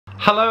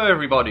Hello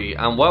everybody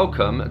and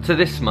welcome to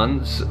this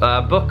month's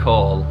book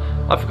haul.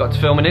 I forgot to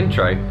film an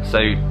intro, so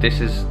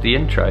this is the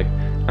intro.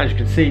 As you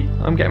can see,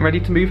 I'm getting ready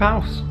to move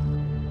house.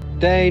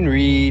 Dane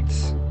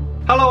reads.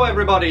 Hello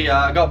everybody,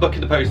 I got a book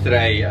in the post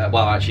today,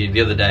 well actually the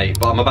other day,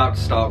 but I'm about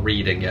to start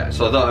reading it,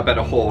 so I thought I'd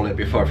better haul it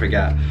before I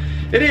forget.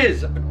 It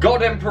is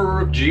God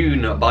Emperor of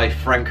Dune by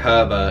Frank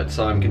Herbert,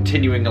 so I'm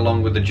continuing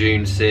along with the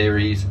Dune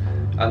series.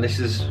 And this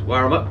is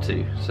where I'm up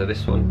to, so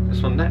this one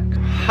next.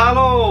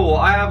 Hello,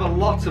 I have a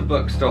lot of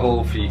books to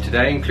haul for you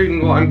today,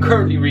 including what I'm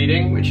currently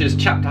reading, which is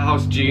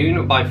Chapterhouse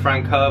Dune by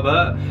Frank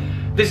Herbert.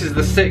 This is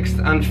the 6th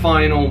and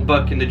final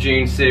book in the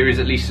Dune series,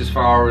 at least as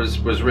far as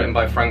was written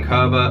by Frank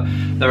Herbert.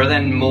 There are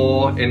then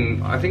more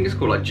in, I think it's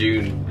called like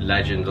Dune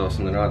Legends or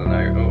something, I don't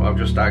know. Oh, I've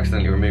just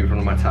accidentally removed one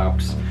of my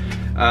tabs.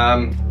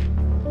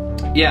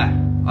 Yeah,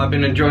 I've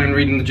been enjoying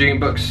reading the Dune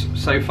books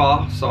so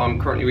far, so I'm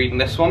currently reading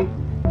this one.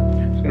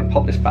 I'm going to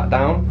pop this back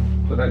down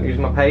so I don't lose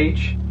my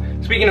page.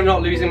 Speaking of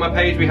not losing my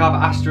page, we have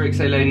Asterix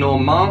et les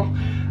Normands,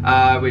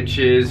 which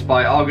is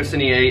by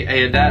Goscinny et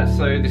Ayres.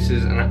 So this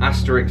is an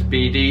Asterix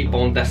BD,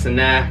 bande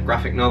dessinée,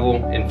 graphic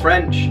novel in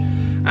French.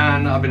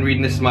 And I've been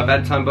reading this as my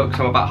bedtime book,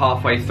 so I'm about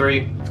halfway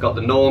through. It's got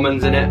the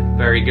Normands in it,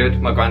 very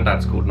good. My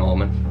granddad's called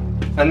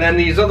Norman. And then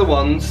these other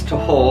ones to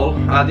haul,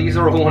 these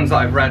are all ones that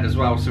I've read as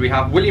well. So we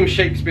have William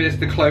Shakespeare's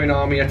The Clone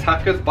Army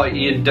Attacketh by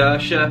Ian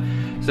Doescher.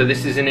 So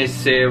this is in his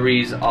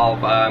series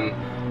of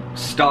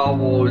Star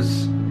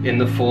Wars in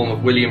the form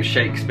of William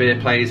Shakespeare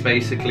plays,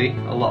 basically.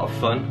 A lot of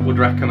fun, would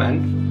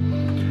recommend.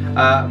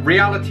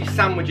 Reality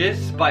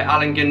Sandwiches by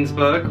Allen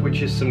Ginsberg,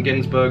 which is some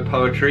Ginsberg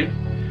poetry.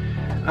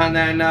 And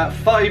then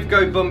 5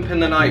 Go Bump in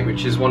the Night,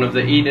 which is one of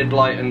the Enid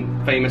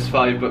Blyton famous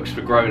 5 books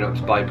for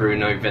grown-ups by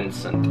Bruno,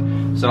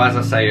 Vincent. So as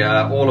I say,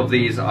 all of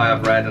these I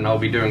have read and I'll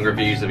be doing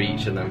reviews of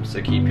each of them,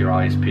 so keep your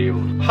eyes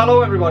peeled.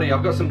 Hello everybody,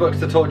 I've got some books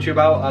to talk to you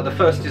about. The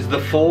first is The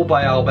Fall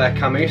by Albert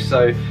Camus,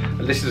 so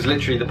this is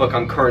literally the book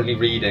I'm currently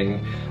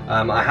reading.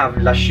 I have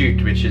La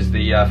Chute, which is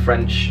the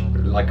French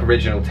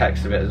original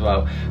text of it as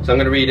well. So I'm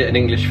going to read it in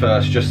English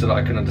first, just so that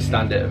I can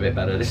understand it a bit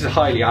better. This is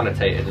highly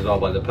annotated as well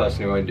by the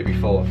person who owned it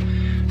before.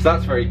 So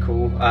that's very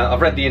cool.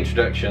 I've read the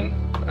introduction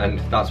and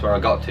that's where I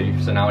got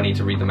to, so now I need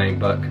to read the main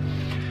book.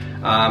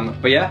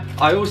 But yeah,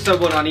 I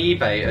also won on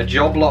eBay a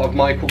job lot of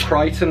Michael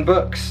Crichton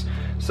books.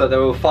 So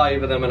there were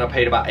 5 of them and I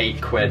paid about 8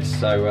 quid.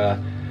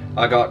 So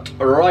I got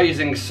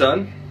Rising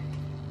Sun,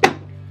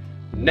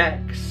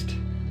 Next,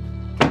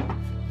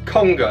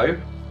 Congo,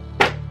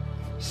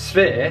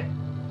 Sphere,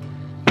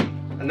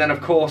 and then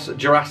of course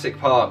Jurassic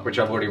Park, which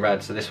I've already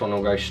read, so this one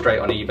will go straight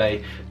on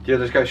eBay. The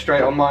others go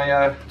straight on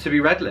my to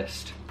be read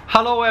list.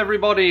 Hello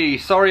everybody,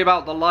 sorry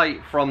about the light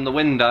from the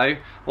window.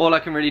 All I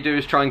can really do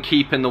is try and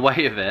keep in the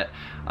way of it.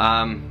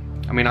 I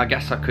mean, I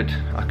guess I could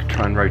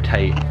try and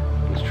rotate.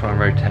 Let's try and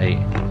rotate.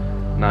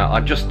 No,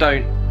 I just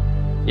don't,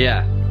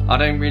 yeah, I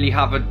don't really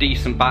have a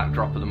decent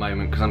backdrop at the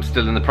moment because I'm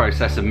still in the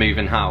process of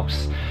moving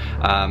house.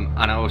 And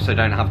I also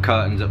don't have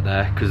curtains up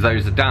there because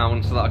those are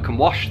down so that I can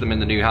wash them in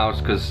the new house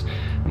because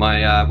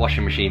my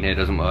washing machine here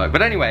doesn't work.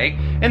 But anyway,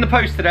 in the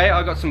post today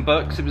I got some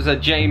books. It was a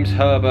James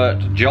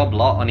Herbert job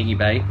lot on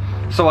eBay.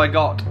 So I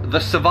got The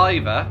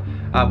Survivor,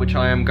 which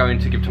I am going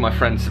to give to my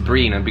friend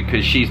Sabrina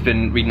because she's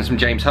been reading some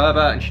James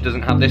Herbert and she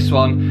doesn't have this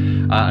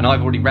one. And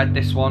I've already read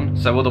this one,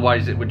 so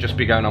otherwise it would just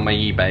be going on my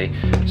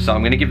eBay. So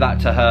I'm going to give that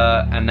to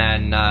her, and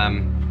then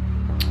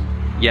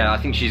yeah, I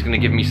think she's going to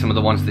give me some of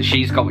the ones that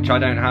she's got which I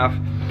don't have.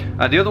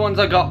 The other ones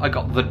I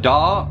got The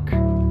Dark,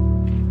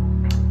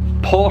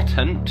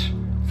 Portent.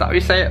 Is that how you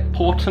say it?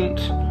 Portent?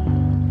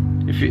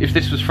 If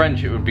this was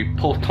French, it would be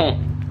Portent.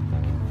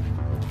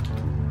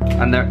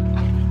 And there...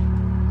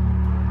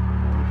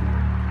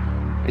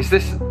 Is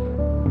this...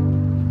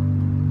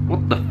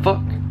 What the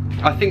fuck?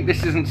 I think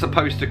this isn't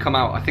supposed to come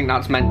out. I think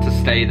that's meant to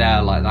stay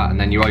there like that, and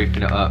then you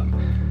open it up,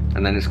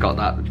 and then it's got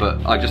that,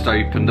 but I just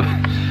opened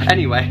them.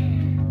 Anyway.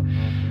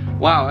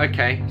 Wow,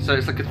 okay. So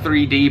it's like a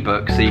 3D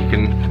book, so you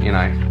can, you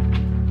know,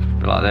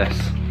 be like this.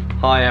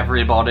 Hi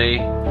everybody.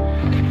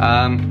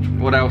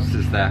 What else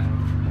is there?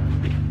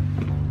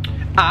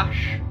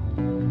 Ash.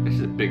 This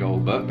is a big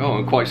old book. Oh,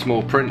 and quite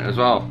small print as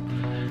well.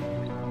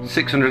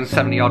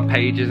 670 odd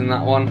pages in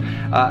that one.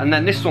 And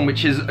then this one,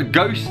 which is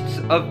Ghosts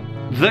of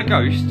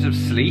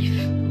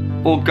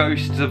Sleath, or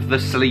Ghosts of the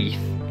Sleath.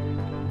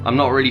 I'm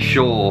not really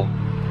sure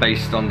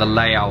based on the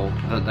layout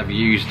that they've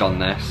used on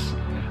this.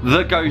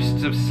 The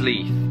Ghosts of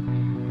Sleath.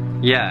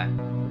 Yeah.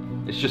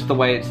 It's just the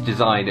way it's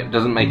designed, it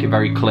doesn't make it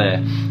very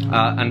clear.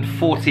 And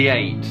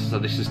 48, so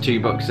this is 2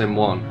 books in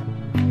one.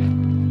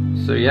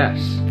 So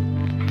yes,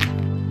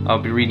 I'll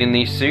be reading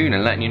these soon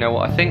and letting you know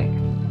what I think.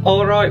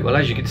 Alright, well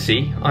as you can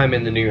see, I'm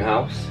in the new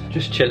house,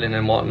 just chilling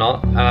and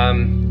whatnot.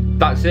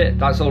 That's it,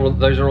 those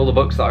are all the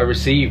books that I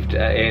received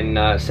in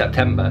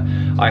September.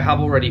 I have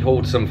already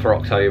hauled some for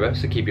October,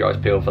 so keep your eyes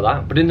peeled for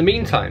that. But in the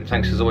meantime,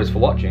 thanks as always for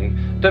watching.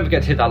 Don't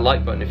forget to hit that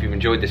like button if you've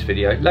enjoyed this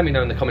video. Let me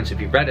know in the comments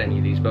if you've read any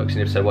of these books,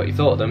 and if so, what you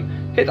thought of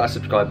them. Hit that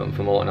subscribe button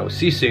for more, and I will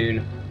see you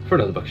soon for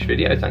another bookish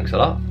video. Thanks a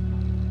lot.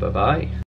 Bye bye.